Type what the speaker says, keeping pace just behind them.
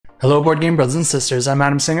Hello board game brothers and sisters, I'm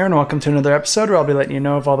Adam Singer and welcome to another episode where I'll be letting you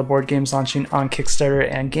know of all the board games launching on Kickstarter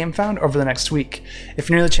and GameFound over the next week. If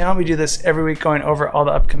you're new to the channel, we do this every week going over all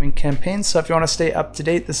the upcoming campaigns, so if you want to stay up to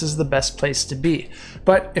date, this is the best place to be.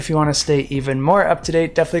 But if you want to stay even more up to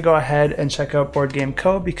date, definitely go ahead and check out Board Game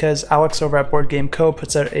Co. because Alex over at Board Game Co.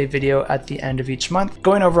 puts out a video at the end of each month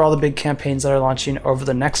going over all the big campaigns that are launching over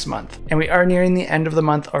the next month. And we are nearing the end of the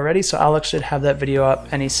month already, so Alex should have that video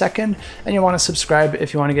up any second, and you'll want to subscribe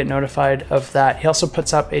if you want to get notified of that. He also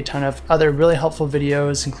puts up a ton of other really helpful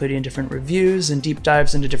videos, including different reviews and deep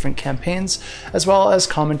dives into different campaigns, as well as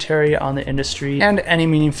commentary on the industry and any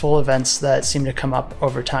meaningful events that seem to come up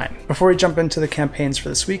over time. Before we jump into the campaigns for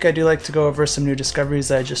this week, I do like to go over some new discoveries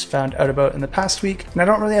that I just found out about in the past week. And I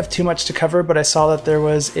don't really have too much to cover, but I saw that there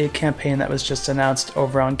was a campaign that was just announced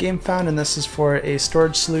over on GameFound, and this is for a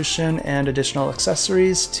storage solution and additional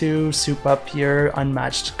accessories to soup up your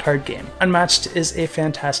Unmatched card game. Unmatched is a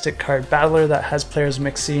fantastic card battler that has players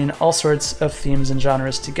mixing all sorts of themes and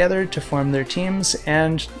genres together to form their teams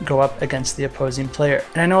and go up against the opposing player.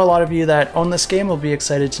 And I know a lot of you that own this game will be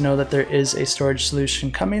excited to know that there is a storage solution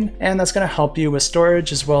coming, and that's going to help you with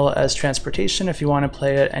storage as well as transportation if you want to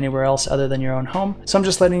play it anywhere else other than your own home. So I'm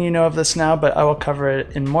just letting you know of this now, but I will cover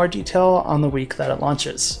it in more detail on the week that it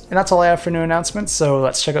launches. And that's all I have for new announcements, so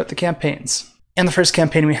let's check out the campaigns. And the first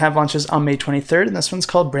campaign we have launches on May 23rd, and this one's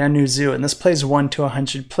called Brand New Zoo, and this plays 1 to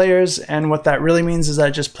 100 players, and what that really means is that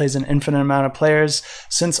it just plays an infinite amount of players.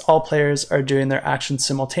 Since all players are doing their actions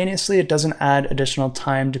simultaneously, it doesn't add additional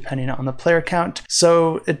time depending on the player count,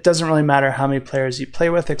 so it doesn't really matter how many players you play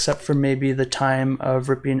with, except for maybe the time of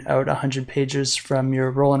ripping out 100 pages from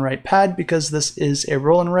your roll and write pad, because this is a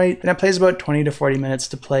roll and write, and it plays about 20 to 40 minutes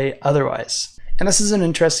to play otherwise. And this is an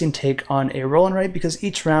interesting take on a roll and write because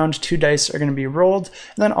each round 2 dice are going to be rolled,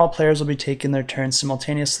 and then all players will be taking their turns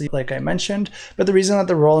simultaneously, like I mentioned. But the reason that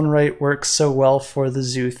the roll and write works so well for the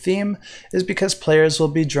zoo theme is because players will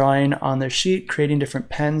be drawing on their sheet, creating different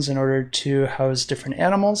pens in order to house different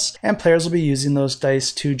animals, and players will be using those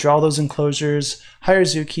dice to draw those enclosures, hire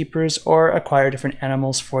zookeepers, or acquire different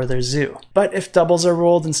animals for their zoo. But if doubles are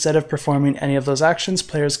rolled instead of performing any of those actions,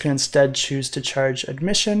 players can instead choose to charge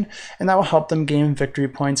admission, and that will help them gain victory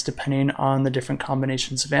points depending on the different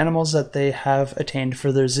combinations of animals that they have attained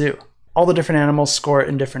for their zoo. All the different animals score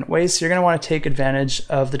in different ways, so you're going to want to take advantage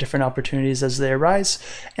of the different opportunities as they arise,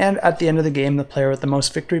 and at the end of the game, the player with the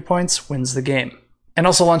most victory points wins the game. And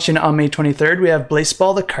also launching on May 23rd, we have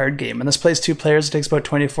Blaseball, the card game, and this plays 2 players. It takes about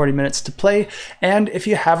 20 to 40 minutes to play, and if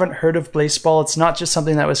you haven't heard of Blaseball, it's not just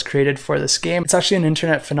something that was created for this game. It's actually an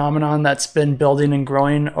internet phenomenon that's been building and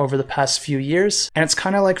growing over the past few years, and it's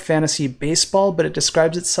kind of like fantasy baseball, but it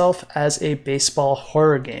describes itself as a baseball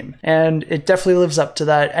horror game, and it definitely lives up to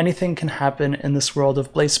that. Anything can happen in this world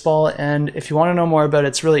of Blaseball, and if you want to know more about it,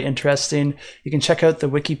 it's really interesting. You can check out the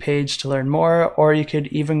wiki page to learn more, or you could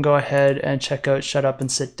even go ahead and check out Shut Up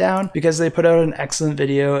and Sit Down, because they put out an excellent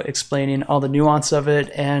video explaining all the nuance of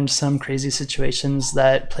it and some crazy situations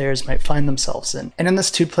that players might find themselves in. And in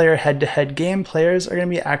this 2-player head-to-head game, players are going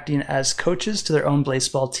to be acting as coaches to their own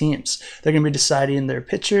Blaseball teams. They're going to be deciding their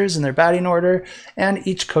pitchers and their batting order, and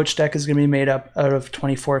each coach deck is going to be made up out of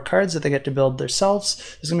 24 cards that they get to build themselves.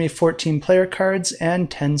 There's going to be 14 player cards and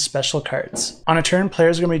 10 special cards. On a turn,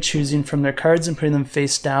 players are going to be choosing from their cards and putting them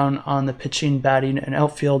face down on the pitching, batting, and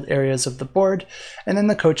outfield areas of the board, and then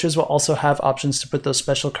the coaches will also have options to put those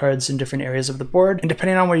special cards in different areas of the board, and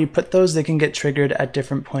depending on where you put those, they can get triggered at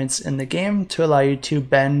different points in the game to allow you to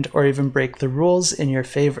bend or even break the rules in your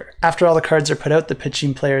favor. After all the cards are put out, the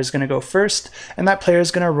pitching player is going to go first, and that player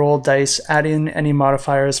is going to roll dice, adding any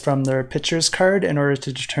modifiers from their pitcher's card in order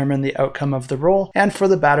to determine the outcome of the roll. And for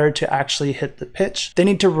the batter to actually hit the pitch, they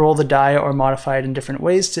need to roll the die or modify it in different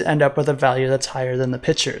ways to end up with a value that's higher than the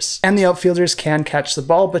pitcher's. And the outfielders can catch the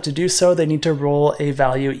ball, but to do so, they need to roll a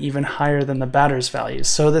value even higher than the batter's value.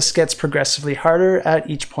 So this gets progressively harder at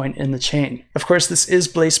each point in the chain. Of course, this is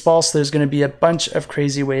Blaseball, so there's going to be a bunch of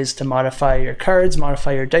crazy ways to modify your cards,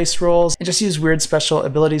 modify your dice rolls, and just use weird special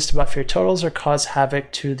abilities to buff your totals or cause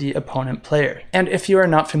havoc to the opponent player. And if you are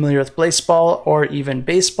not familiar with Blaseball or even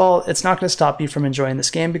baseball, it's not going to stop you from enjoying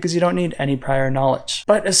this game because you don't need any prior knowledge.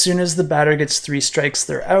 But as soon as the batter gets 3 strikes,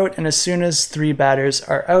 they're out, and as soon as 3 batters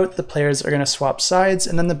are out, the players are going to swap sides,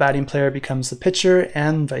 and then the batting player becomes the pitcher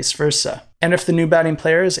and vice versa. And if the new batting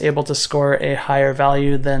player is able to score a higher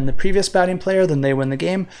value than the previous batting player, then they win the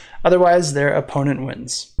game. Otherwise, their opponent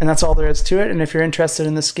wins. And that's all there is to it, and if you're interested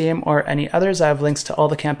in this game or any others, I have links to all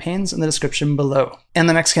the campaigns in the description below. And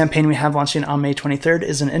the next campaign we have launching on May 23rd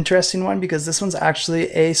is an interesting one because this one's actually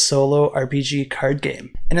a solo RPG card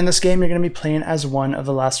game. And in this game, you're going to be playing as one of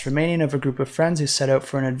the last remaining of a group of friends who set out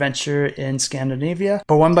for an adventure in Scandinavia.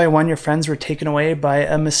 But one by one, your friends were taken away by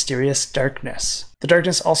a mysterious darkness. The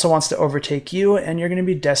darkness also wants to overtake you, and you're going to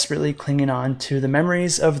be desperately clinging on to the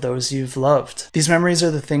memories of those you've loved. These memories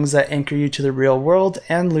are the things that anchor you to the real world,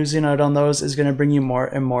 and losing out on those is going to bring you more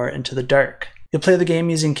and more into the dark. You'll play the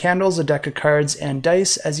game using candles, a deck of cards, and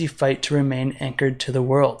dice as you fight to remain anchored to the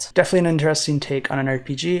world. Definitely an interesting take on an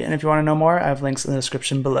RPG, and if you want to know more, I have links in the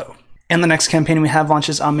description below. And the next campaign we have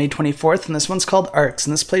launches on May 24th, and this one's called ARCS,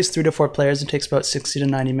 and this plays 3 to 4 players and takes about 60 to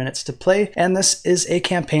 90 minutes to play. And this is a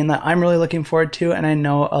campaign that I'm really looking forward to, and I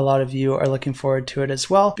know a lot of you are looking forward to it as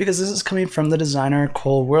well, because this is coming from the designer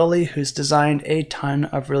Cole Worley, who's designed a ton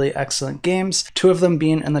of really excellent games, 2 of them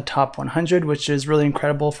being in the top 100, which is really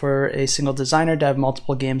incredible for a single designer to have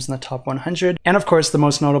multiple games in the top 100. And of course, the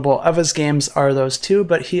most notable of his games are those 2,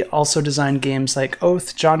 but he also designed games like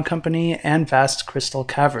Oath, John Company, and Vast Crystal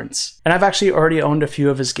Caverns. And I've actually already owned a few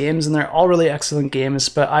of his games, and they're all really excellent games,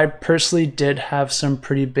 but I personally did have some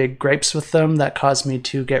pretty big gripes with them that caused me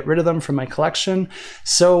to get rid of them from my collection.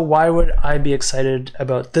 So why would I be excited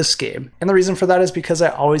about this game? And the reason for that is because I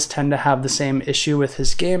always tend to have the same issue with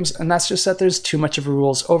his games, and that's just that there's too much of a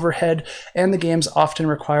rules overhead, and the games often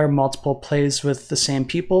require multiple plays with the same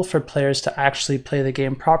people for players to actually play the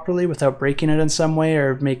game properly without breaking it in some way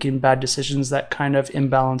or making bad decisions that kind of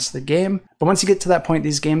imbalance the game. But once you get to that point,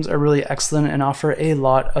 these games are really excellent and offer a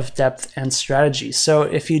lot of depth and strategy. So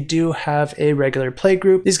if you do have a regular play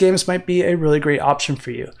group, these games might be a really great option for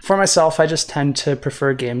you. For myself, I just tend to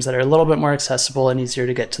prefer games that are a little bit more accessible and easier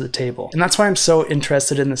to get to the table. And that's why I'm so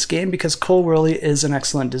interested in this game, because Cole Worley is an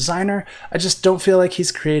excellent designer. I just don't feel like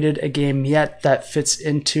he's created a game yet that fits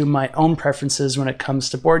into my own preferences when it comes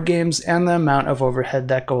to board games and the amount of overhead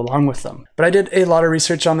that go along with them. But I did a lot of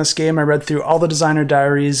research on this game. I read through all the designer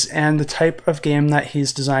diaries, and the type of game that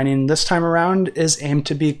he's designing this time around is aimed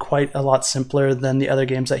to be quite a lot simpler than the other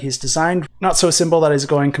games that he's designed. Not so simple that he's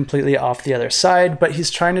going completely off the other side, but he's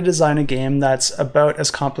trying to design a game that's about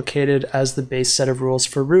as complicated as the base set of rules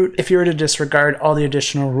for Root if you were to disregard all the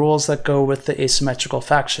additional rules that go with the asymmetrical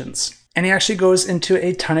factions. And he actually goes into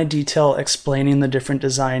a ton of detail explaining the different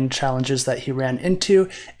design challenges that he ran into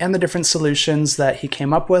and the different solutions that he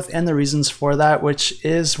came up with and the reasons for that, which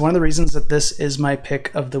is one of the reasons that this is my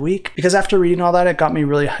pick of the week. Because after reading all that, it got me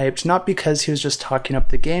really hyped, not because he was just talking up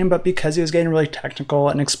the game, but because he was getting really technical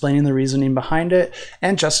and explaining the reasoning behind it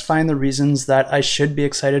and justifying the reasons that I should be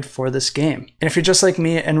excited for this game. And if you're just like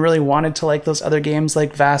me and really wanted to like those other games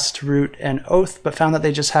like Vast, Root, and Oath, but found that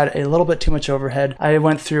they just had a little bit too much overhead, I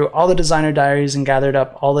went through all the designer diaries and gathered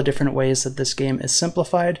up all the different ways that this game is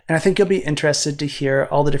simplified, and I think you'll be interested to hear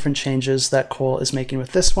all the different changes that Cole is making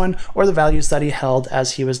with this one, or the values that he held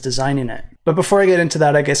as he was designing it. But before I get into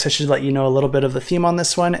that, I guess I should let you know a little bit of the theme on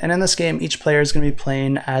this one. And in this game, each player is going to be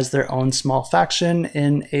playing as their own small faction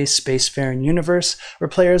in a spacefaring universe, where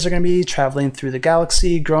players are going to be traveling through the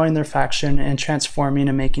galaxy, growing their faction, and transforming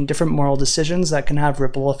and making different moral decisions that can have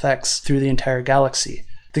ripple effects through the entire galaxy.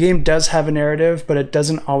 The game does have a narrative, but it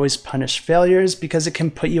doesn't always punish failures because it can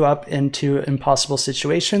put you up into impossible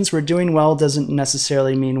situations where doing well doesn't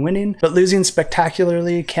necessarily mean winning, but losing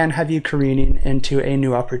spectacularly can have you careening into a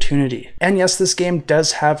new opportunity. And yes, this game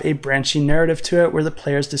does have a branching narrative to it where the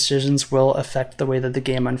player's decisions will affect the way that the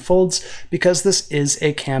game unfolds because this is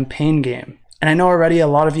a campaign game. And I know already a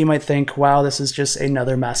lot of you might think, wow, this is just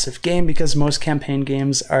another massive game because most campaign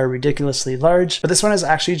games are ridiculously large, but this one is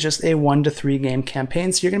actually just a 1 to 3 game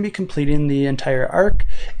campaign, so you're going to be completing the entire arc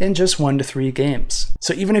in just 1 to 3 games.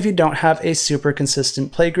 So even if you don't have a super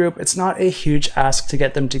consistent play group, it's not a huge ask to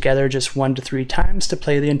get them together just 1 to 3 times to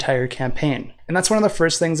play the entire campaign. And that's one of the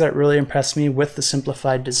first things that really impressed me with the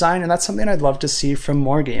simplified design, and that's something I'd love to see from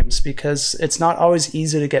more games because it's not always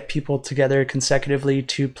easy to get people together consecutively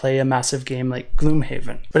to play a massive game like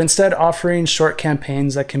Gloomhaven. But instead offering short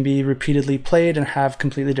campaigns that can be repeatedly played and have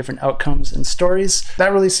completely different outcomes and stories,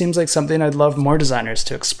 that really seems like something I'd love more designers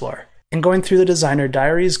to explore. And going through the designer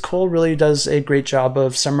diaries, Cole really does a great job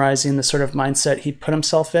of summarizing the sort of mindset he put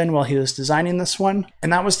himself in while he was designing this one.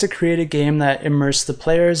 And that was to create a game that immersed the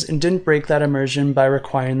players and didn't break that immersion by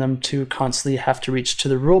requiring them to constantly have to reach to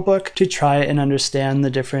the rulebook to try and understand the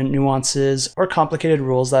different nuances or complicated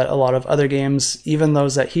rules that a lot of other games, even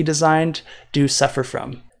those that he designed, do suffer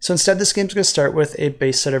from. So instead, this game's going to start with a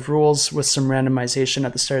base set of rules with some randomization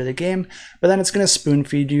at the start of the game, but then it's going to spoon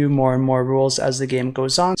feed you more and more rules as the game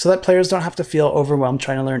goes on so that players don't have to feel overwhelmed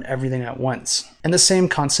trying to learn everything at once. And the same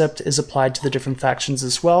concept is applied to the different factions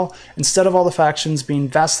as well. Instead of all the factions being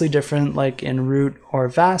vastly different like in Root or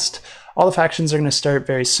Vast, all the factions are going to start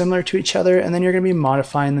very similar to each other, and then you're going to be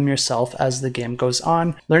modifying them yourself as the game goes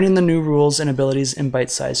on, learning the new rules and abilities in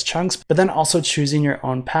bite-sized chunks, but then also choosing your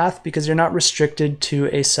own path because you're not restricted to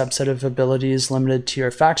a subset of abilities limited to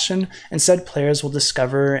your faction. Instead, players will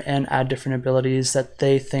discover and add different abilities that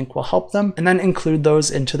they think will help them, and then include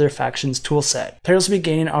those into their faction's toolset. Players will be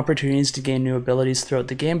gaining opportunities to gain new abilities throughout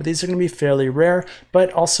the game, but these are going to be fairly rare,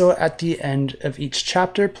 but also at the end of each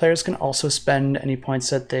chapter, players can also spend any points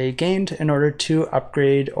that they gained in order to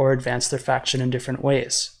upgrade or advance their faction in different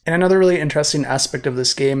ways. And another really interesting aspect of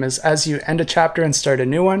this game is as you end a chapter and start a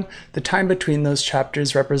new one, the time between those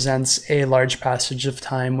chapters represents a large passage of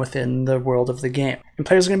time within the world of the game. And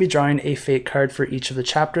players are going to be drawing a fate card for each of the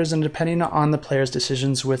chapters, and depending on the player's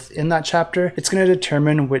decisions within that chapter, it's going to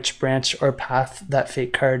determine which branch or path that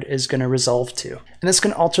fate card is going to resolve to. And this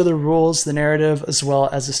can alter the rules, the narrative, as well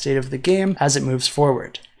as the state of the game as it moves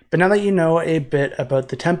forward. But now that you know a bit about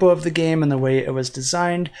the tempo of the game and the way it was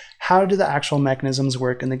designed, how do the actual mechanisms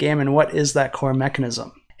work in the game, and what is that core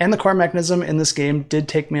mechanism? And the core mechanism in this game did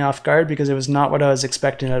take me off guard because it was not what I was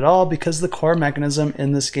expecting at all, because the core mechanism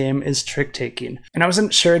in this game is trick-taking. And I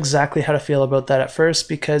wasn't sure exactly how to feel about that at first,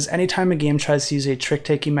 because anytime a game tries to use a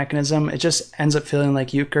trick-taking mechanism, it just ends up feeling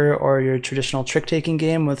like euchre or your traditional trick-taking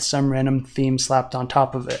game with some random theme slapped on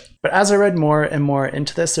top of it. But as I read more and more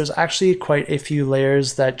into this, there's actually quite a few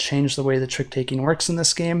layers that change the way the trick-taking works in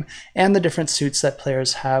this game, and the different suits that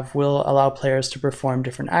players have will allow players to perform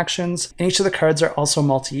different actions. And each of the cards are also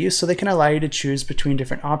multi-use, so they can allow you to choose between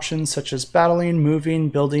different options such as battling, moving,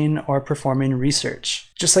 building, or performing research.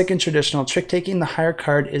 Just like in traditional trick-taking, the higher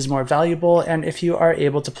card is more valuable, and if you are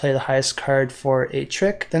able to play the highest card for a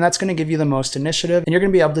trick, then that's going to give you the most initiative, and you're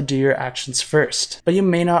going to be able to do your actions first. But you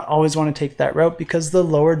may not always want to take that route because the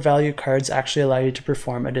lowered value cards actually allow you to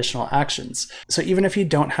perform additional actions. So even if you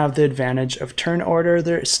don't have the advantage of turn order,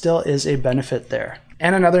 there still is a benefit there.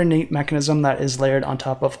 And another neat mechanism that is layered on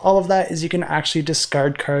top of all of that is you can actually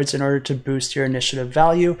discard cards in order to boost your initiative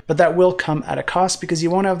value, but that will come at a cost because you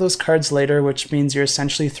won't have those cards later, which means you're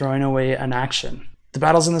essentially throwing away an action. The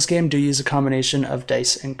battles in this game do use a combination of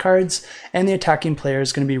dice and cards, and the attacking player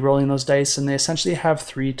is going to be rolling those dice, and they essentially have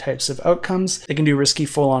three types of outcomes. They can do risky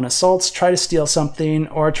full-on assaults, try to steal something,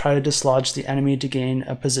 or try to dislodge the enemy to gain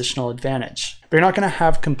a positional advantage. But you're not going to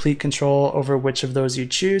have complete control over which of those you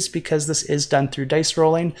choose because this is done through dice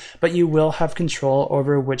rolling, but you will have control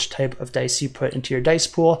over which type of dice you put into your dice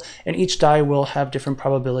pool, and each die will have different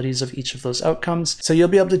probabilities of each of those outcomes. So you'll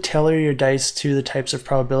be able to tailor your dice to the types of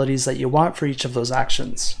probabilities that you want for each of those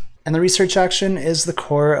actions. And the research action is the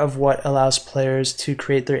core of what allows players to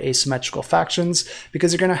create their asymmetrical factions,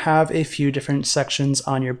 because you're going to have a few different sections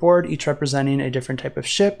on your board, each representing a different type of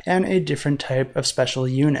ship and a different type of special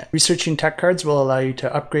unit. Researching tech cards will allow you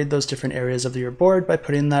to upgrade those different areas of your board by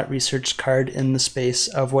putting that research card in the space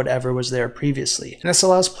of whatever was there previously. And this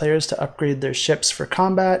allows players to upgrade their ships for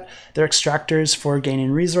combat, their extractors for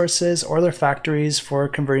gaining resources, or their factories for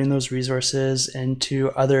converting those resources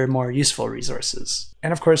into other more useful resources.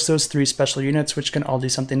 And of course, those three special units, which can all do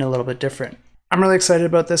something a little bit different. I'm really excited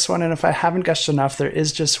about this one, and if I haven't gushed enough, there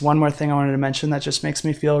is just one more thing I wanted to mention that just makes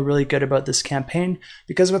me feel really good about this campaign,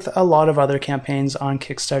 because with a lot of other campaigns on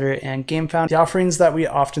Kickstarter and GameFound, the offerings that we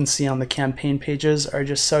often see on the campaign pages are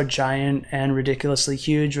just so giant and ridiculously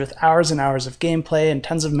huge, with hours and hours of gameplay and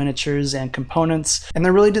tons of miniatures and components, and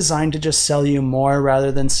they're really designed to just sell you more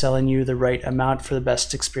rather than selling you the right amount for the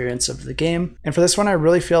best experience of the game. And for this one, I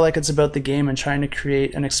really feel like it's about the game and trying to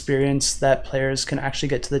create an experience that players can actually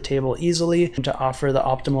get to the table easily, to offer the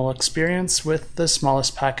optimal experience with the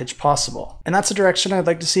smallest package possible. And that's a direction I'd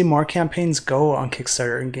like to see more campaigns go on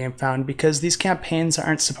Kickstarter and GameFound, because these campaigns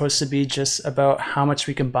aren't supposed to be just about how much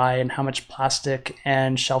we can buy and how much plastic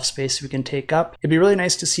and shelf space we can take up. It'd be really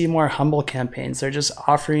nice to see more humble campaigns. They're just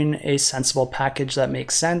offering a sensible package that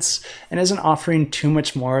makes sense and isn't offering too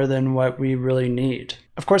much more than what we really need.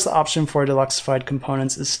 Of course, the option for deluxified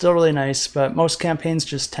components is still really nice, but most campaigns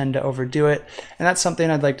just tend to overdo it, and that's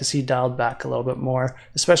something I'd like to see dialed back a little bit more,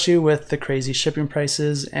 especially with the crazy shipping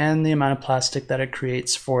prices and the amount of plastic that it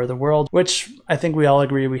creates for the world, which I think we all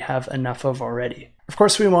agree we have enough of already. Of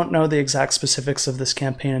course, we won't know the exact specifics of this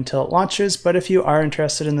campaign until it launches, but if you are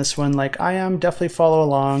interested in this one like I am, definitely follow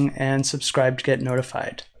along and subscribe to get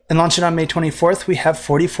notified. And launching on May 24th, we have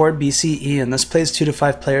 44 BCE, and this plays 2 to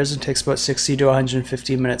 5 players and takes about 60 to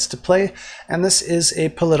 150 minutes to play. And this is a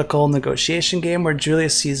political negotiation game where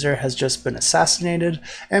Julius Caesar has just been assassinated,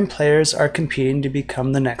 and players are competing to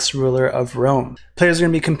become the next ruler of Rome. Players are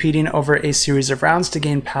going to be competing over a series of rounds to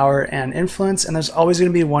gain power and influence, and there's always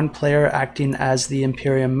going to be one player acting as the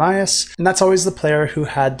Imperium Maius, and that's always the player who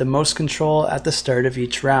had the most control at the start of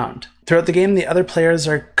each round. Throughout the game, the other players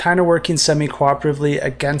are kind of working semi-cooperatively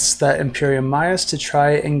against that Imperium Maius to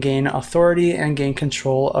try and gain authority and gain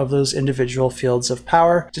control of those individual fields of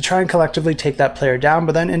power to try and collectively take that player down,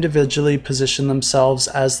 but then individually position themselves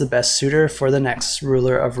as the best suitor for the next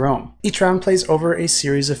ruler of Rome. Each round plays over a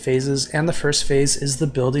series of phases, and the first phase is the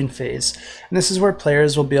building phase. And this is where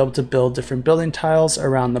players will be able to build different building tiles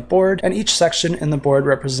around the board, and each section in the board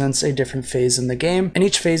represents a different phase in the game, and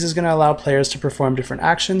each phase is going to allow players to perform different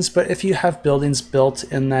actions, but if you have buildings built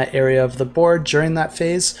in that area of the board during that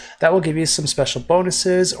phase, that will give you some special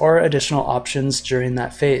bonuses or additional options during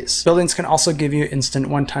that phase. Buildings can also give you instant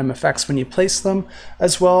one-time effects when you place them,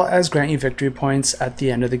 as well as grant you victory points at the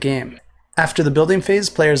end of the game. After the building phase,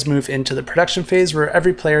 players move into the production phase, where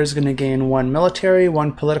every player is going to gain 1 military,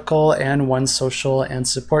 1 political, and 1 social and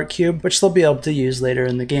support cube, which they'll be able to use later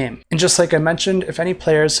in the game. And just like I mentioned, if any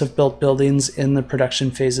players have built buildings in the production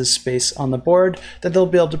phases space on the board, then they'll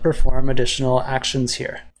be able to perform additional actions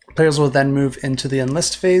here. Players will then move into the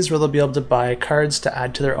enlist phase, where they'll be able to buy cards to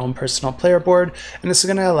add to their own personal player board, and this is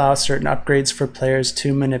going to allow certain upgrades for players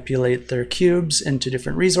to manipulate their cubes into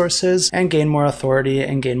different resources and gain more authority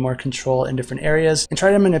and gain more control in different areas and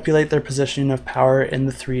try to manipulate their positioning of power in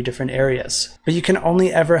the 3 different areas. But you can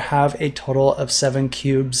only ever have a total of 7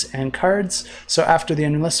 cubes and cards, so after the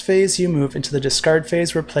enlist phase you move into the discard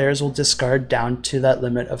phase, where players will discard down to that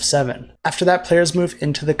limit of 7. After that, players move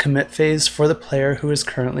into the commit phase for the player who is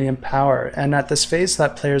currently in power, and at this phase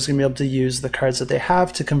that player is going to be able to use the cards that they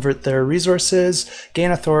have to convert their resources,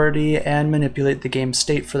 gain authority, and manipulate the game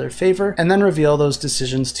state for their favor, and then reveal those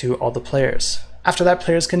decisions to all the players. After that,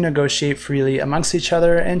 players can negotiate freely amongst each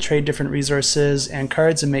other and trade different resources and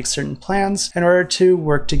cards and make certain plans in order to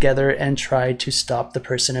work together and try to stop the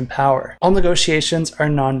person in power. All negotiations are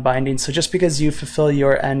non-binding, so just because you fulfill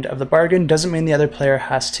your end of the bargain doesn't mean the other player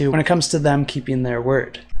has to when it comes to them keeping their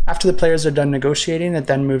word. After the players are done negotiating, it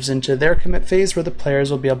then moves into their commit phase, where the players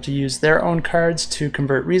will be able to use their own cards to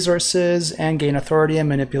convert resources and gain authority and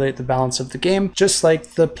manipulate the balance of the game, just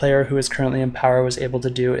like the player who is currently in power was able to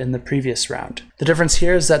do in the previous round. The difference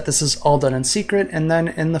here is that this is all done in secret, and then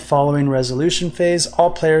in the following resolution phase, all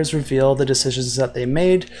players reveal the decisions that they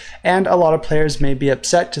made, and a lot of players may be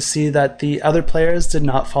upset to see that the other players did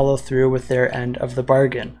not follow through with their end of the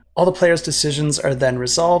bargain. All the players' decisions are then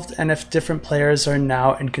resolved, and if different players are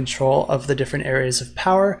now in control of the different areas of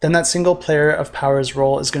power, then that single player of power's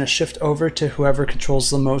role is going to shift over to whoever controls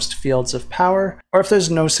the most fields of power, or if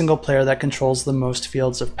there's no single player that controls the most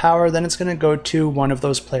fields of power, then it's going to go to one of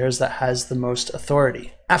those players that has the most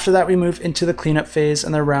authority. After that, we move into the cleanup phase,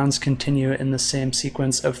 and the rounds continue in the same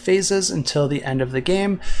sequence of phases until the end of the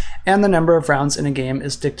game, and the number of rounds in a game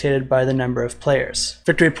is dictated by the number of players.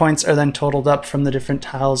 Victory points are then totaled up from the different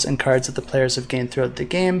tiles and cards that the players have gained throughout the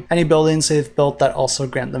game, any buildings they've built that also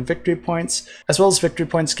grant them victory points, as well as victory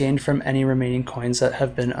points gained from any remaining coins that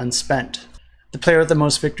have been unspent. The player with the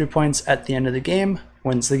most victory points at the end of the game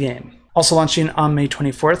wins the game. Also launching on May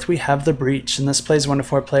 24th, we have The Breach, and this plays 1 to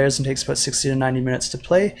 4 players and takes about 60 to 90 minutes to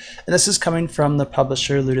play. And this is coming from the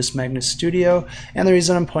publisher Ludus Magnus Studio, and the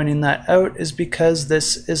reason I'm pointing that out is because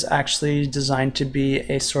this is actually designed to be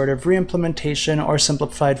a sort of re-implementation or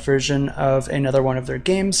simplified version of another one of their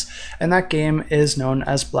games, and that game is known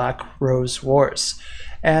as Black Rose Wars.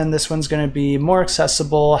 And this one's going to be more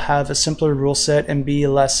accessible, have a simpler rule set, and be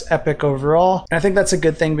less epic overall. And I think that's a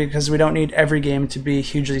good thing because we don't need every game to be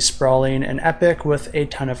hugely sprawling and epic with a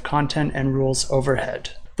ton of content and rules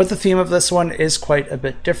overhead. But the theme of this one is quite a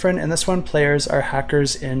bit different. In this one, players are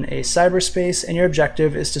hackers in a cyberspace, and your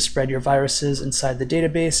objective is to spread your viruses inside the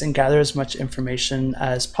database and gather as much information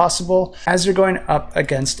as possible as you're going up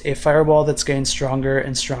against a firewall that's getting stronger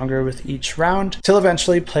and stronger with each round, till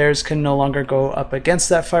eventually players can no longer go up against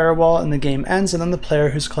that firewall and the game ends, and then the player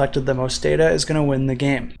who's collected the most data is going to win the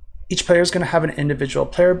game. Each player is going to have an individual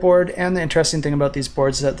player board, and the interesting thing about these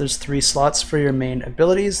boards is that there's 3 slots for your main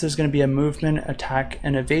abilities. There's going to be a movement, attack,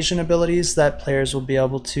 and evasion abilities that players will be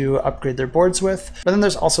able to upgrade their boards with. But then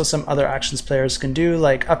there's also some other actions players can do,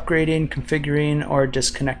 like upgrading, configuring, or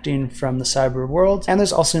disconnecting from the cyber world. And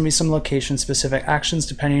there's also going to be some location-specific actions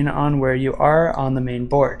depending on where you are on the main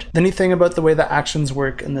board. The neat thing about the way that actions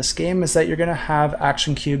work in this game is that you're going to have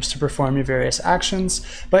action cubes to perform your various actions,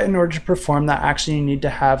 but in order to perform that action, you need to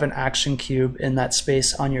have an action cube in that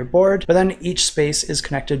space on your board. But then each space is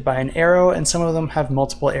connected by an arrow, and some of them have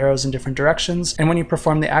multiple arrows in different directions. And when you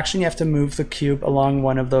perform the action, you have to move the cube along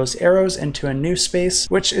one of those arrows into a new space,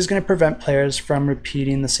 which is going to prevent players from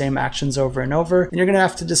repeating the same actions over and over. And you're going to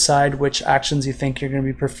have to decide which actions you think you're going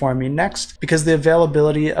to be performing next, because the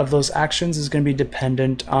availability of those actions is going to be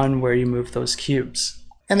dependent on where you move those cubes.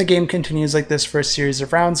 And the game continues like this for a series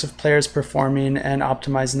of rounds of players performing and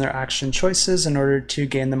optimizing their action choices in order to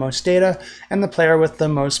gain the most data, and the player with the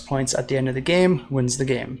most points at the end of the game wins the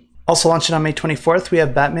game. Also launching on May 24th, we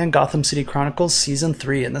have Batman Gotham City Chronicles Season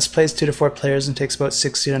 3, and this plays 2 to 4 players and takes about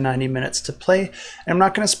 60 to 90 minutes to play. And I'm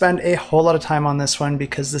not going to spend a whole lot of time on this one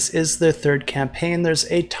because this is their 3rd campaign. There's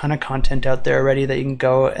a ton of content out there already that you can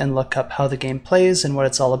go and look up how the game plays and what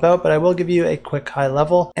it's all about, but I will give you a quick high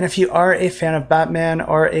level. And if you are a fan of Batman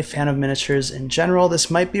or a fan of miniatures in general,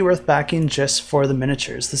 this might be worth backing just for the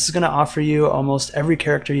miniatures. This is going to offer you almost every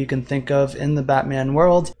character you can think of in the Batman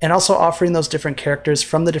world, and also offering those different characters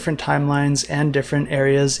from the different timelines and different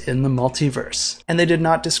areas in the multiverse. And they did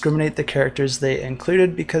not discriminate the characters they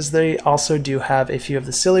included because they also do have a few of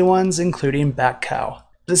the silly ones, including Batcow.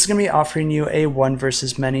 This is going to be offering you a 1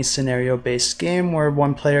 versus many scenario based game where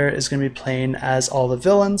one player is going to be playing as all the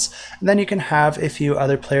villains, and then you can have a few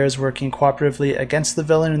other players working cooperatively against the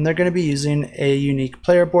villain, and they're going to be using a unique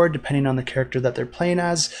player board depending on the character that they're playing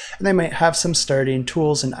as, and they might have some starting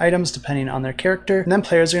tools and items depending on their character, and then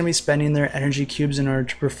players are going to be spending their energy cubes in order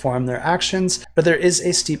to perform their actions. But there is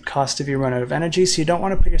a steep cost if you run out of energy, so you don't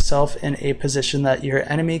want to put yourself in a position that your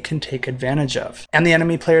enemy can take advantage of. And the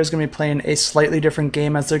enemy player is going to be playing a slightly different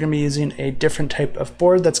game, as they're going to be using a different type of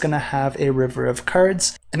board that's going to have a river of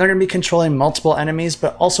cards, and they're going to be controlling multiple enemies,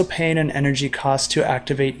 but also paying an energy cost to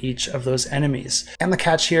activate each of those enemies. And the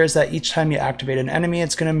catch here is that each time you activate an enemy,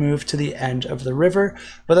 it's going to move to the end of the river,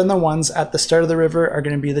 but then the ones at the start of the river are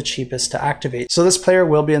going to be the cheapest to activate. So this player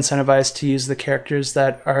will be incentivized to use the characters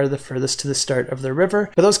that are the furthest to the start of the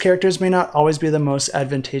river, but those characters may not always be the most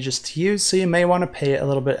advantageous to use, so you may want to pay a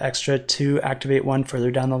little bit extra to activate one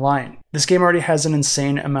further down the line. This game already has an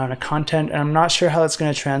insane amount of content, and I'm not sure how that's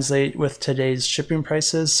going to translate with today's shipping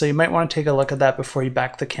prices, so you might want to take a look at that before you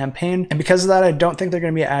back the campaign. And because of that, I don't think they're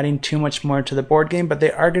going to be adding too much more to the board game, but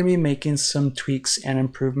they are going to be making some tweaks and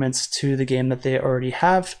improvements to the game that they already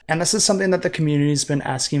have. And this is something that the community's been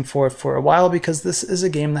asking for a while, because this is a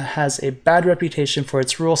game that has a bad reputation for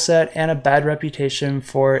its rule set and a bad reputation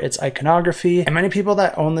for its iconography. And many people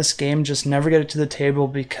that own this game just never get it to the table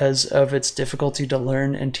because of its difficulty to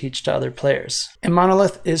learn and teach to other players. And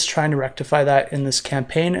Monolith is trying to rectify that in this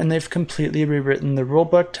campaign, and they've completely rewritten the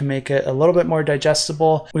rulebook to make it a little bit more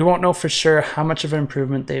digestible. We won't know for sure how much of an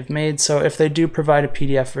improvement they've made, so if they do provide a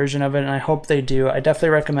PDF version of it, and I hope they do, I definitely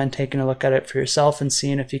recommend taking a look at it for yourself and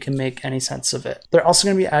seeing if you can make any sense of it. They're also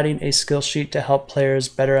going to be adding a skill sheet to help players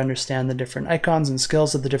better understand the different icons and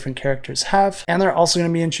skills that the different characters have, and they're also going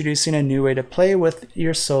to be introducing a new way to play with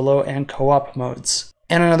your solo and co-op modes.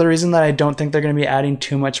 And another reason that I don't think they're going to be adding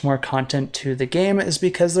too much more content to the game is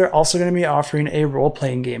because they're also going to be offering a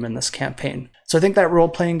role-playing game in this campaign. So I think that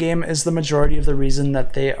role-playing game is the majority of the reason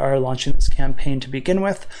that they are launching this campaign to begin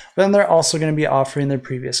with, but then they're also going to be offering their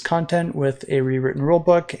previous content with a rewritten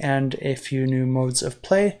rulebook and a few new modes of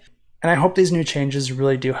play. And I hope these new changes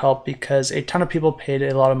really do help, because a ton of people paid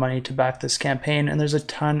a lot of money to back this campaign, and there's a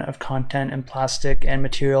ton of content and plastic and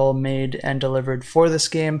material made and delivered for this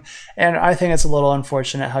game, and I think it's a little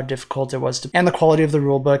unfortunate how difficult it was to. And the quality of the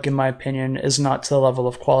rulebook, in my opinion, is not to the level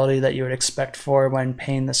of quality that you would expect for when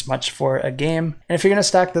paying this much for a game. And if you're going to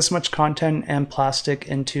stack this much content and plastic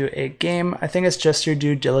into a game, I think it's just your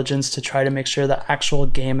due diligence to try to make sure the actual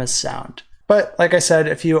game is sound. But like I said,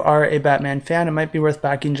 if you are a Batman fan, it might be worth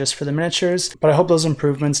backing just for the miniatures, but I hope those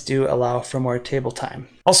improvements do allow for more table time.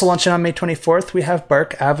 Also launching on May 24th, we have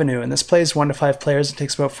Bark Avenue, and this plays 1 to 5 players and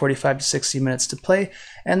takes about 45 to 60 minutes to play.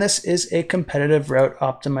 And this is a competitive route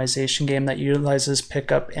optimization game that utilizes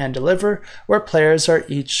pickup and deliver, where players are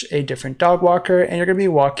each a different dog walker, and you're going to be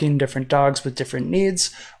walking different dogs with different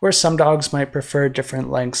needs, where some dogs might prefer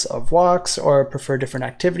different lengths of walks or prefer different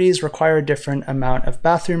activities, require a different amount of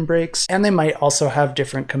bathroom breaks, and they might also have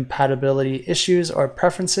different compatibility issues or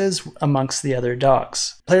preferences amongst the other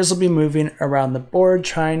dogs. Players will be moving around the board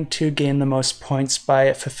trying to gain the most points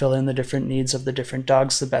by fulfilling the different needs of the different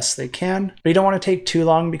dogs the best they can. But you don't want to take too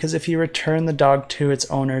long, because if you return the dog to its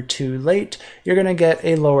owner too late, you're going to get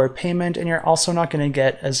a lower payment, and you're also not going to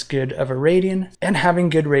get as good of a rating. And having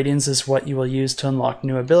good ratings is what you will use to unlock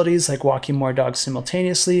new abilities like walking more dogs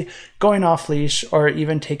simultaneously, going off leash, or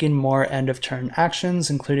even taking more end of turn actions,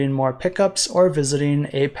 including more pickups or visiting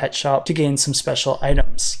a pet shop to gain some special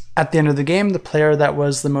items. At the end of the game, the player that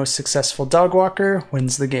was the most successful dog walker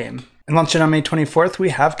wins the game. And launching on May 24th, we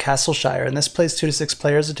have Castleshire, and this plays 2 to 6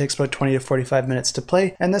 players. It takes about 20 to 45 minutes to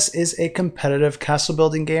play, and this is a competitive castle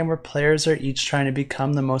building game where players are each trying to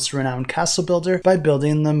become the most renowned castle builder by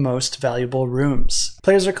building the most valuable rooms.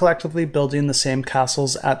 Players are collectively building the same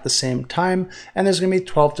castles at the same time, and there's going to be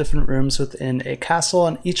 12 different rooms within a castle,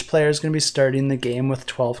 and each player is going to be starting the game with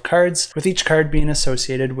 12 cards, with each card being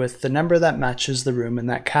associated with the number that matches the room in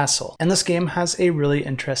that castle. And this game has a really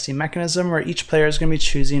interesting mechanism where each player is going to be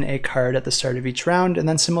choosing a card at the start of each round and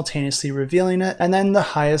then simultaneously revealing it, and then the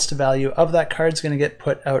highest value of that card is going to get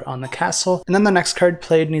put out on the castle, and then the next card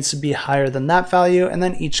played needs to be higher than that value, and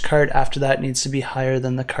then each card after that needs to be higher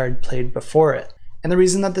than the card played before it. And the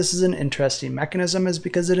reason that this is an interesting mechanism is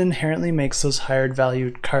because it inherently makes those higher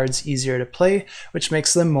valued cards easier to play, which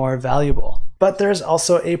makes them more valuable. But there's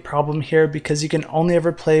also a problem here because you can only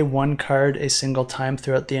ever play one card a single time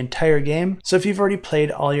throughout the entire game. So if you've already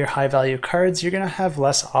played all your high value cards, you're going to have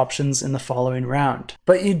less options in the following round.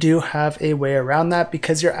 But you do have a way around that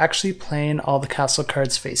because you're actually playing all the castle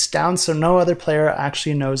cards face down, so no other player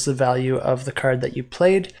actually knows the value of the card that you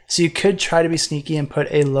played. So you could try to be sneaky and put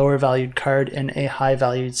a lower valued card in a high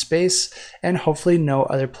valued space, and hopefully no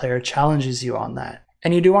other player challenges you on that.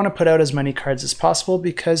 And you do want to put out as many cards as possible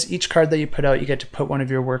because each card that you put out, you get to put one of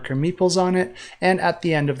your worker meeples on it, and at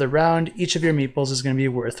the end of the round, each of your meeples is going to be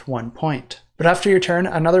worth 1 point. But after your turn,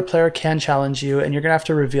 another player can challenge you, and you're going to have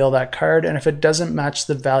to reveal that card, and if it doesn't match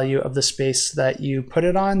the value of the space that you put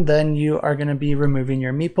it on, then you are going to be removing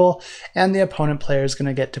your meeple, and the opponent player is going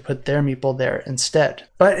to get to put their meeple there instead.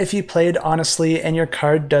 But if you played honestly and your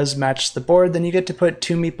card does match the board, then you get to put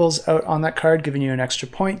 2 meeples out on that card, giving you an extra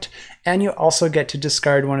point, and you also get to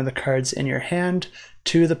discard one of the cards in your hand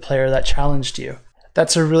to the player that challenged you.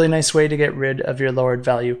 That's a really nice way to get rid of your lowered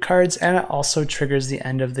value cards, and it also triggers the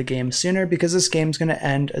end of the game sooner because this game is going to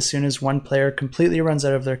end as soon as one player completely runs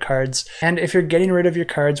out of their cards. And if you're getting rid of your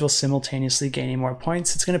cards while simultaneously gaining more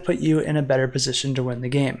points, it's going to put you in a better position to win the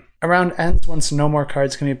game. A round ends once no more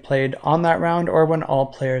cards can be played on that round or when all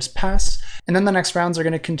players pass. And then the next rounds are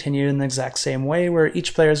going to continue in the exact same way, where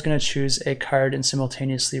each player is going to choose a card and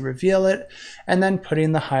simultaneously reveal it, and then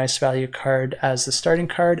putting the highest value card as the starting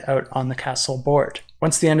card out on the castle board.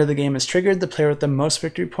 Once the end of the game is triggered, the player with the most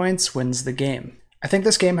victory points wins the game. I think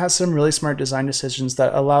this game has some really smart design decisions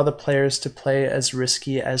that allow the players to play as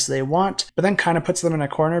risky as they want, but then kind of puts them in a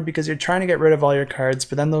corner because you're trying to get rid of all your cards,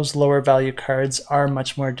 but then those lower value cards are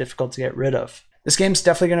much more difficult to get rid of. This game's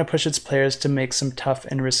definitely going to push its players to make some tough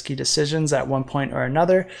and risky decisions at one point or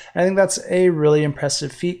another, and I think that's a really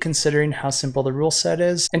impressive feat considering how simple the rule set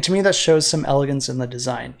is, and to me that shows some elegance in the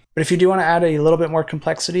design. But if you do want to add a little bit more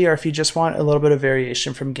complexity, or if you just want a little bit of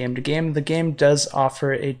variation from game to game, the game does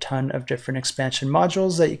offer a ton of different expansion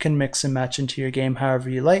modules that you can mix and match into your game however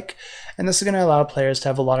you like, and this is going to allow players to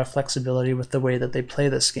have a lot of flexibility with the way that they play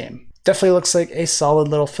this game. Definitely looks like a solid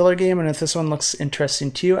little filler game, and if this one looks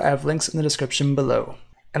interesting to you, I have links in the description below.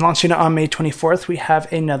 And launching on May 24th, we have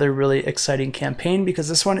another really exciting campaign because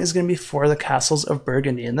this one is going to be for the Castles of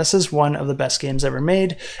Burgundy, and this is one of the best games ever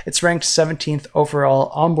made. It's ranked 17th overall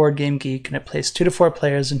on Board Game Geek, and it plays 2 to 4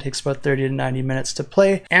 players and takes about 30 to 90 minutes to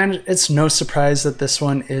play, and it's no surprise that this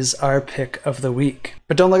one is our pick of the week.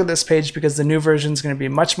 But don't look at this page because the new version is going to be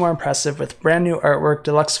much more impressive with brand new artwork,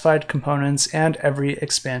 deluxified components, and every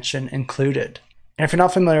expansion included. And if you're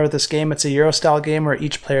not familiar with this game, it's a Euro-style game where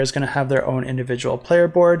each player is going to have their own individual player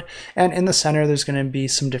board, and in the center there's going to be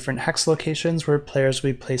some different hex locations where players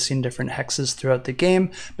will be placing different hexes throughout the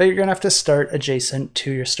game, but you're going to have to start adjacent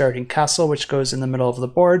to your starting castle, which goes in the middle of the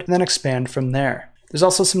board, and then expand from there. There's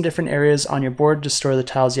also some different areas on your board to store the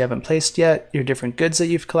tiles you haven't placed yet, your different goods that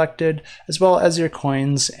you've collected, as well as your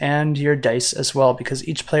coins and your dice as well, because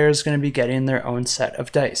each player is going to be getting their own set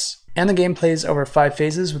of dice. And the game plays over 5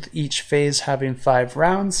 phases, with each phase having 5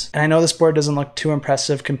 rounds. And I know this board doesn't look too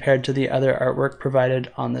impressive compared to the other artwork provided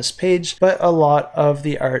on this page, but a lot of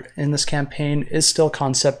the art in this campaign is still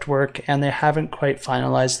concept work, and they haven't quite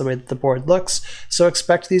finalized the way that the board looks, so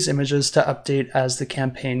expect these images to update as the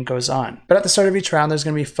campaign goes on. But at the start of each round, there's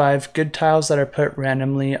going to be 5 good tiles that are put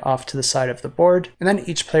randomly off to the side of the board, and then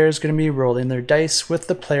each player is going to be rolling their dice, with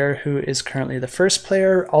the player who is currently the first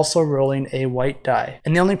player also rolling a white die.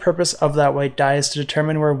 And the only purpose of that white die is to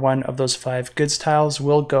determine where one of those 5 goods tiles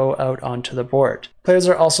will go out onto the board. Players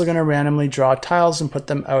are also going to randomly draw tiles and put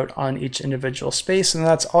them out on each individual space, and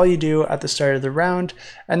that's all you do at the start of the round.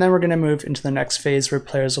 And then we're going to move into the next phase where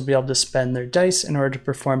players will be able to spend their dice in order to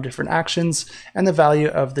perform different actions, and the value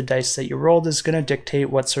of the dice that you rolled is going to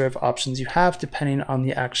dictate what sort of options you have depending on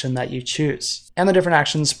the action that you choose. And the different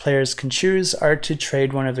actions players can choose are to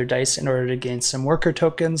trade one of their dice in order to gain some worker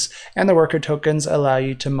tokens, and the worker tokens allow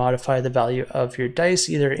you to modify the value of your dice,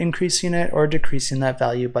 either increasing it or decreasing that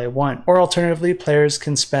value by 1. Or alternatively, players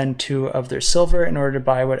can spend 2 of their silver in order to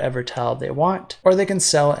buy whatever tile they want, or they can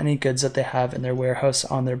sell any goods that they have in their warehouse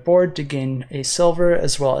on their board to gain a silver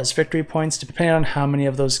as well as victory points depending on how many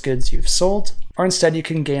of those goods you've sold. Or instead you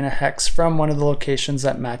can gain a hex from one of the locations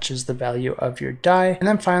that matches the value of your die. And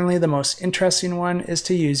then finally, the most interesting one is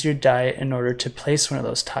to use your die in order to place one of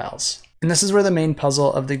those tiles. And this is where the main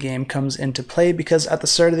puzzle of the game comes into play, because at the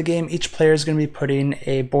start of the game, each player is going to be putting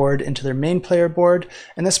a board into their main player board,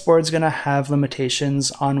 and this board is going to have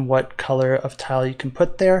limitations on what color of tile you can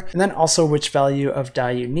put there, and then also which value of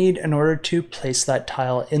die you need in order to place that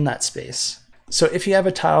tile in that space. So if you have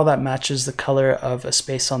a tile that matches the color of a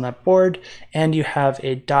space on that board, and you have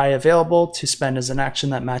a die available to spend as an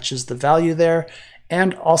action that matches the value there,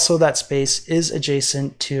 and also that space is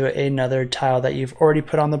adjacent to another tile that you've already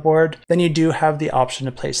put on the board, then you do have the option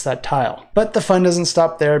to place that tile. But the fun doesn't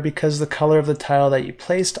stop there, because the color of the tile that you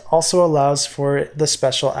placed also allows for the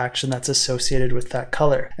special action that's associated with that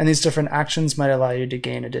color. And these different actions might allow you to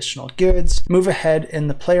gain additional goods, move ahead in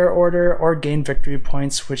the player order, or gain victory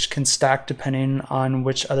points, which can stack depending on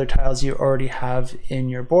which other tiles you already have in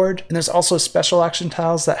your board. And there's also special action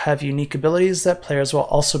tiles that have unique abilities that players will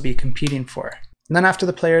also be competing for. And then after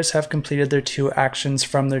the players have completed their 2 actions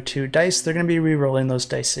from their 2 dice, they're going to be re-rolling those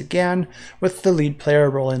dice again, with the lead player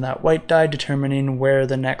rolling that white die, determining where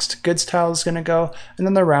the next goods tile is going to go, and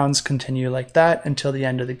then the rounds continue like that until the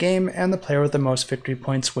end of the game, and the player with the most victory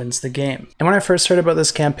points wins the game. And when I first heard about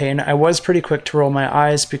this campaign, I was pretty quick to roll my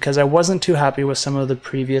eyes, because I wasn't too happy with some of the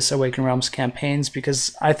previous Awakened Realms campaigns,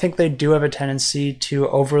 because I think they do have a tendency to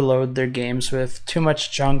overload their games with too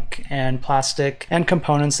much junk and plastic and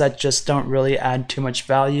components that just don't really add too much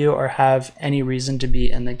value or have any reason to be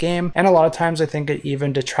in the game. And a lot of times I think it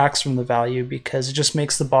even detracts from the value, because it just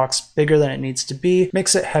makes the box bigger than it needs to be,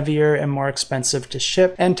 makes it heavier and more expensive to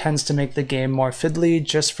ship, and tends to make the game more fiddly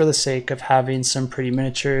just for the sake of having some pretty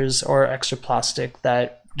miniatures or extra plastic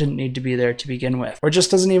that didn't need to be there to begin with, or just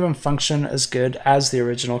doesn't even function as good as the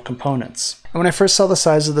original components. And when I first saw the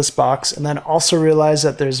size of this box, and then also realized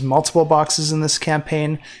that there's multiple boxes in this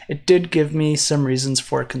campaign, it did give me some reasons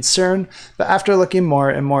for concern. But after looking more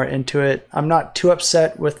and more into it, I'm not too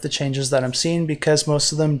upset with the changes that I'm seeing, because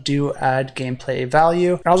most of them do add gameplay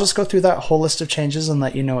value. And I'll just go through that whole list of changes and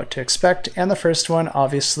let you know what to expect. And the first one,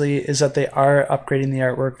 obviously, is that they are upgrading the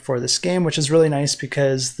artwork for this game, which is really nice,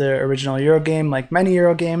 because the original Euro game, like many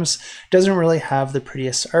Euro games, doesn't really have the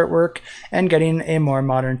prettiest artwork, and getting a more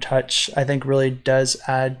modern touch, I think, really does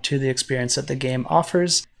add to the experience that the game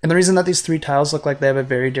offers. And the reason that these 3 tiles look like they have a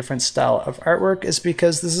very different style of artwork is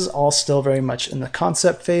because this is all still very much in the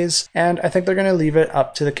concept phase, and I think they're going to leave it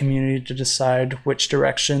up to the community to decide which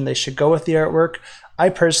direction they should go with the artwork. I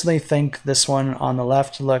personally think this one on the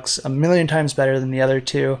left looks a million times better than the other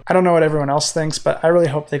 2. I don't know what everyone else thinks, but I really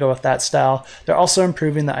hope they go with that style. They're also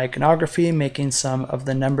improving the iconography, making some of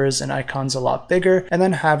the numbers and icons a lot bigger, and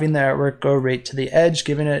then having the artwork go right to the edge,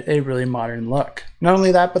 giving it a really modern look. Not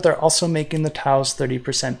only that, but they're also making the tiles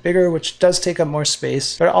 30% bigger, which does take up more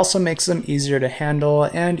space, but it also makes them easier to handle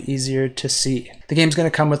and easier to see. The game's going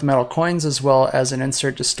to come with metal coins, as well as an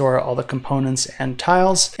insert to store all the components and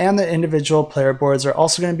tiles, and the individual player boards are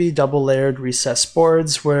also going to be double layered recessed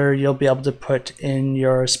boards, where you'll be able to put in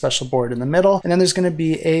your special board in the middle, and then there's going to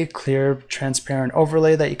be a clear transparent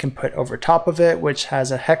overlay that you can put over top of it, which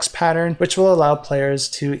has a hex pattern, which will allow players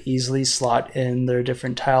to easily slot in their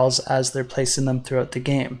different tiles as they're placing them throughout the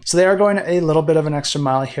game. So they are going a little bit of an extra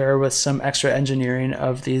mile here with some extra engineering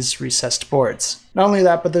of these recessed boards. Not only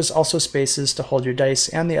that, but there's also spaces to hold your dice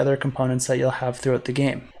and the other components that you'll have throughout the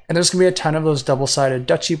game. And there's going to be a ton of those double-sided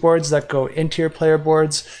duchy boards that go into your player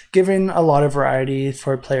boards, giving a lot of variety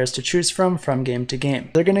for players to choose from game to game.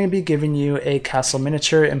 They're going to be giving you a castle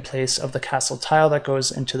miniature in place of the castle tile that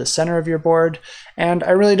goes into the center of your board. And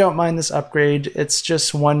I really don't mind this upgrade. It's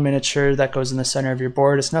just one miniature that goes in the center of your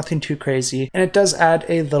board. It's nothing too crazy, and it does add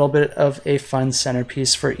a little bit of a fun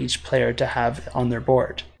centerpiece for each player to have on their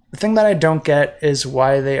board. The thing that I don't get is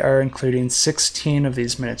why they are including 16 of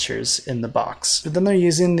these miniatures in the box. But then they're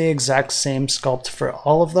using the exact same sculpt for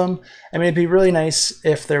all of them. I mean, it'd be really nice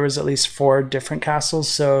if there was at least 4 different castles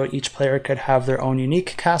so each player could have their own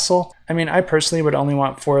unique castle. I mean, I personally would only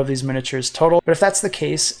want 4 of these miniatures total, but if that's the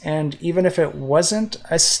case, and even if it wasn't,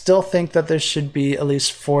 I still think that there should be at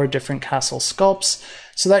least 4 different castle sculpts,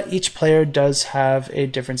 so that each player does have a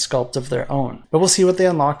different sculpt of their own. But we'll see what they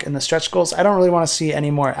unlock in the stretch goals. I don't really want to see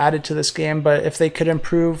any more added to this game, but if they could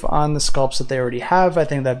improve on the sculpts that they already have, I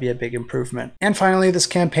think that'd be a big improvement. And finally, this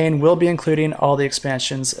campaign will be including all the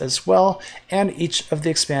expansions as well, and each of the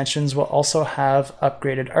expansions will also have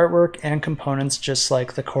upgraded artwork and components just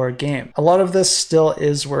like the core game. A lot of this still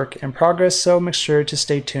is work in progress, so make sure to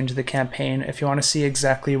stay tuned to the campaign if you want to see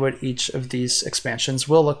exactly what each of these expansions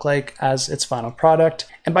will look like as its final product.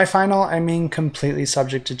 And by final, I mean completely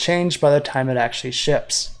subject to change by the time it actually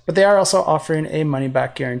ships. But they are also offering a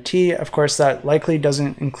money-back guarantee. Of course, that likely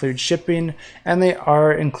doesn't include shipping, and they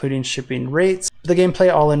are including shipping rates. The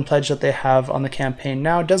gameplay all-in pledge that they have on the campaign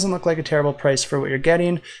now doesn't look like a terrible price for what you're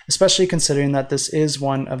getting, especially considering that this is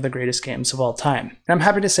one of the greatest games of all time. And I'm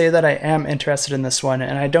happy to say that I am interested in this one,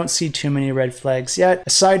 and I don't see too many red flags yet,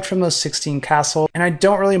 aside from those 16 castles, and I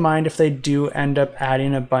don't really mind if they do end up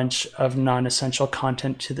adding a bunch of non-essential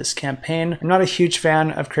content to this campaign. I'm not a huge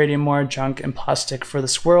fan of creating more junk and plastic for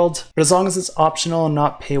this world, but as long as it's optional and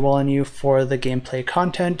not paywalling you for the gameplay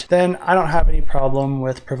content, then I don't have any problem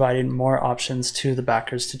with providing more options to the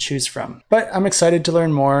backers to choose from. But I'm excited to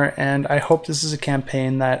learn more, and I hope this is a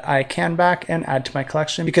campaign that I can back and add to my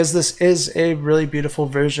collection, because this is a really beautiful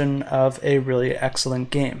version of a really excellent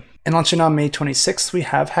game. And launching on May 26th, we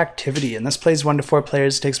have Hacktivity, and this plays 1 to 4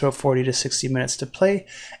 players, takes about 40 to 60 minutes to play,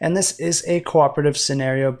 and this is a cooperative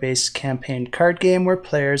scenario-based campaign card game where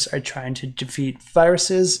players are trying to defeat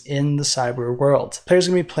viruses in the cyber world. Players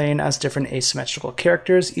are going to be playing as different asymmetrical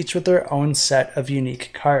characters, each with their own set of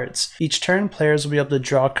unique cards. Each turn, players will be able to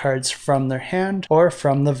draw cards from their hand or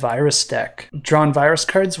from the virus deck. Drawn virus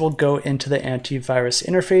cards will go into the antivirus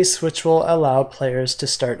interface, which will allow players to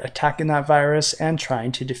start attacking that virus and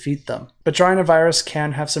trying to defeat them. But drawing a virus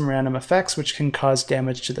can have some random effects which can cause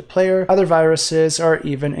damage to the player, other viruses, or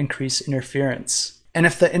even increase interference. And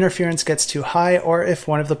if the interference gets too high, or if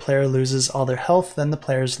one of the player loses all their health, then the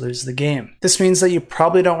players lose the game. This means that you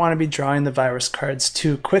probably don't want to be drawing the virus cards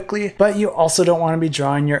too quickly, but you also don't want to be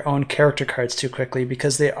drawing your own character cards too quickly,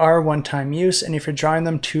 because they are one-time use, and if you're drawing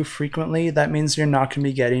them too frequently, that means you're not going to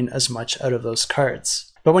be getting as much out of those cards.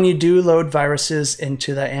 But when you do load viruses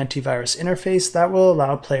into the antivirus interface, that will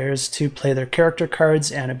allow players to play their character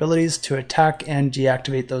cards and abilities to attack and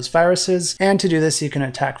deactivate those viruses. And to do this, you can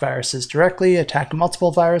attack viruses directly, attack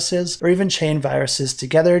multiple viruses, or even chain viruses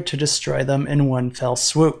together to destroy them in one fell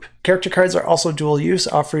swoop. Character cards are also dual use,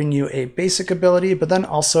 offering you a basic ability, but then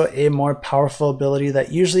also a more powerful ability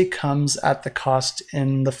that usually comes at the cost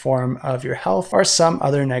in the form of your health or some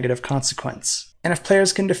other negative consequence. And if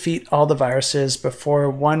players can defeat all the viruses before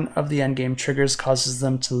one of the endgame triggers causes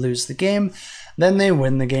them to lose the game, then they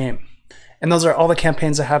win the game. And those are all the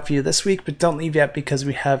campaigns I have for you this week, but don't leave yet because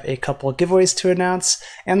we have a couple of giveaways to announce.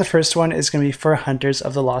 And the first one is going to be for Hunters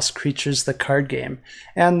of the Lost Creatures, the card game.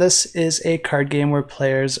 And this is a card game where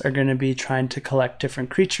players are going to be trying to collect different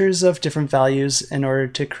creatures of different values in order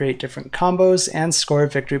to create different combos and score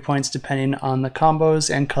victory points depending on the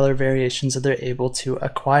combos and color variations that they're able to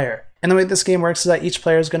acquire. And the way this game works is that each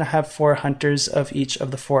player is going to have 4 hunters of each of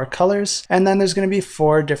the 4 colors, and then there's going to be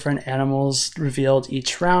 4 different animals revealed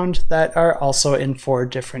each round that are also in 4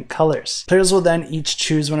 different colors. Players will then each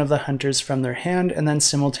choose one of the hunters from their hand and then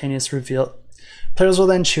simultaneously reveal Players will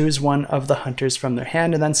then choose one of the hunters from their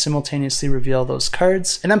hand and then simultaneously reveal those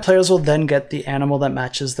cards, and then players will then get the animal that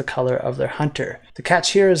matches the color of their hunter. The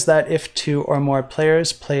catch here is that if 2 or more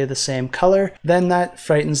players play the same color, then that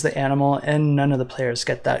frightens the animal and none of the players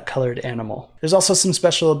get that colored animal. There's also some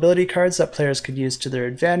special ability cards that players could use to their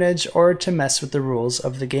advantage or to mess with the rules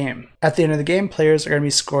of the game. At the end of the game, players are going to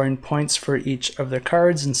be scoring points for each of their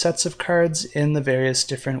cards and sets of cards in the various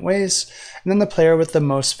different ways, and then the player with the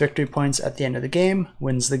most victory points at the end of the game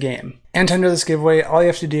wins the game. And to enter this giveaway, all you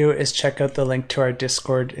have to do is check out the link to our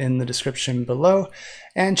Discord in the description below,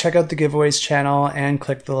 and check out the giveaways channel and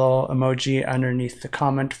click the little emoji underneath the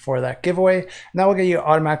comment for that giveaway. And that will get you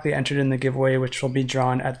automatically entered in the giveaway, which will be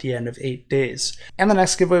drawn at the end of 8 days. And the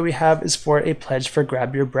next giveaway we have is for a pledge for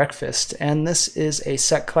Grab Your Breakfast. And this is a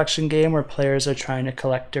set collection game where players are trying to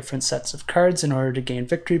collect different sets of cards in order to gain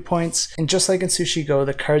victory points. And just like in Sushi Go,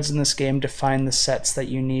 the cards in this game define the sets that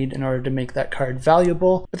you need in order to make that card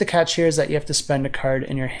valuable. But the catch here is that you have to spend a card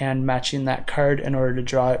in your hand matching that card in order to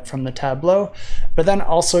draw it from the tableau. But then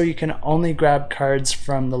also you can only grab cards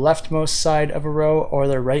from the leftmost side of a row or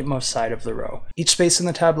the rightmost side of the row. Each space in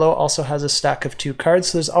the tableau also has a stack of 2 cards,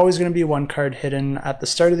 so there's always going to be 1 card hidden at the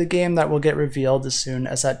start of the game that will get revealed as soon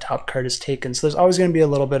as that top card is taken. So there's always going to be a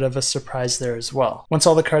little bit of a surprise there as well. Once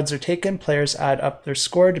all the cards are taken, players add up their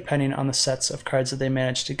score depending on the sets of cards that they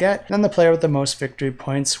manage to get, and then the player with the most victory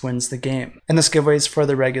points wins the game. And this giveaway is for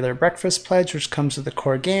the regular breakfast pledge, which comes with the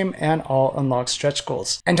core game and all unlocked stretch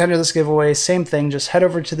goals. And to enter this giveaway, same thing, just head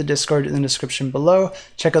over to the Discord in the description below,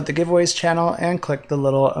 check out the giveaways channel, and click the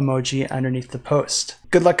little emoji underneath the post.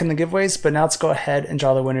 Good luck in the giveaways, but now let's go ahead and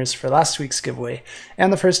draw the winners for last week's giveaway.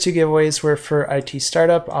 And the first 2 giveaways were for IT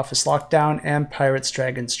Startup, Office Lockdown, and Pirates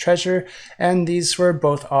Dragons Treasure, and these were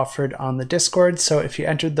both offered on the Discord, so if you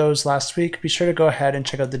entered those last week, be sure to go ahead and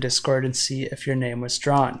check out the Discord and see if your name was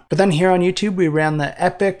drawn. But then here on YouTube, we ran the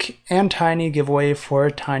Epic and Tiny giveaway for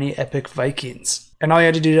Tiny Epic Vikings. And all you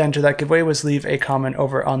had to do to enter that giveaway was leave a comment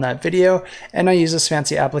over on that video, and I use this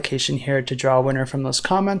fancy application here to draw a winner from those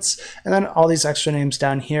comments. And then all these extra names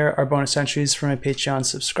down here are bonus entries for my Patreon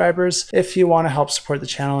subscribers. If you want to help support the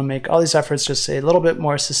channel and make all these efforts just a little bit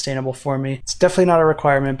more sustainable for me, it's definitely not a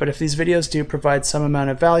requirement, but if these videos do provide some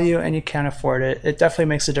amount of value and you can't afford it, it definitely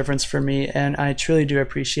makes a difference for me, and I truly do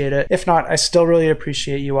appreciate it. If not, I still really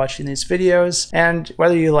appreciate you watching these videos, and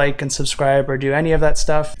whether you like and subscribe or do any of that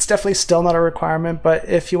stuff, it's definitely still not a requirement. But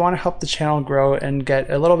if you want to help the channel grow and get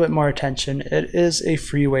a little bit more attention, it is a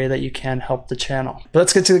free way that you can help the channel. But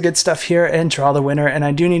let's get to the good stuff here and draw the winner. And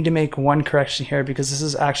I do need to make one correction here because this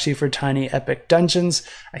is actually for Tiny Epic Dungeons.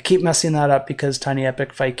 I keep messing that up because Tiny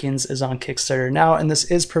Epic Vikings is on Kickstarter now, and this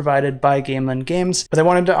is provided by Gameland Games, but I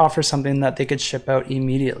wanted to offer something that they could ship out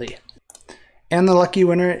immediately. And the lucky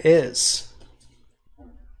winner is...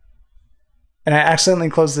 And I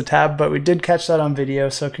accidentally closed the tab, but we did catch that on video,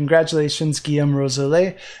 so congratulations, Guillaume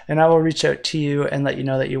Roselet, and I will reach out to you and let you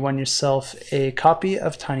know that you won yourself a copy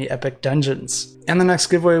of Tiny Epic Dungeons. And the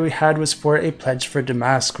next giveaway we had was for a pledge for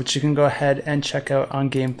Damask, which you can go ahead and check out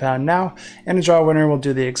on GameFound now, and to draw a winner will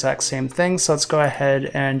do the exact same thing, so let's go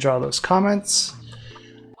ahead and draw those comments,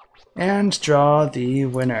 and draw the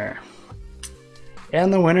winner.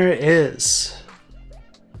 And the winner is...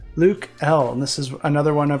 Luke L. And this is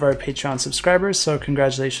another one of our Patreon subscribers, so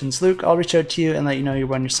congratulations, Luke. I'll reach out to you and let you know you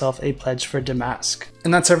won yourself a pledge for Damask.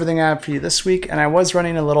 And that's everything I have for you this week, and I was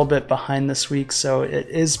running a little bit behind this week, so it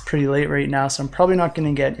is pretty late right now, so I'm probably not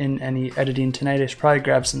going to get in any editing tonight. I should probably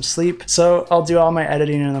grab some sleep. So I'll do all my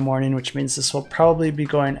editing in the morning, which means this will probably be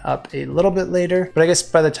going up a little bit later, but I guess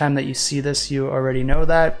by the time that you see this, you already know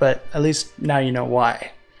that, but at least now you know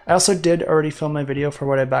why. I also did already film my video for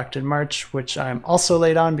what I backed in March, which I'm also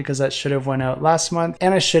late on because that should have went out last month.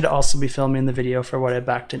 And I should also be filming the video for what I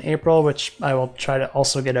backed in April, which I will try to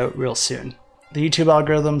also get out real soon. The YouTube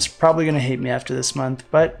algorithm's probably going to hate me after this month,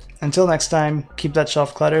 but until next time, keep that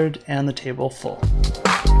shelf cluttered and the table full.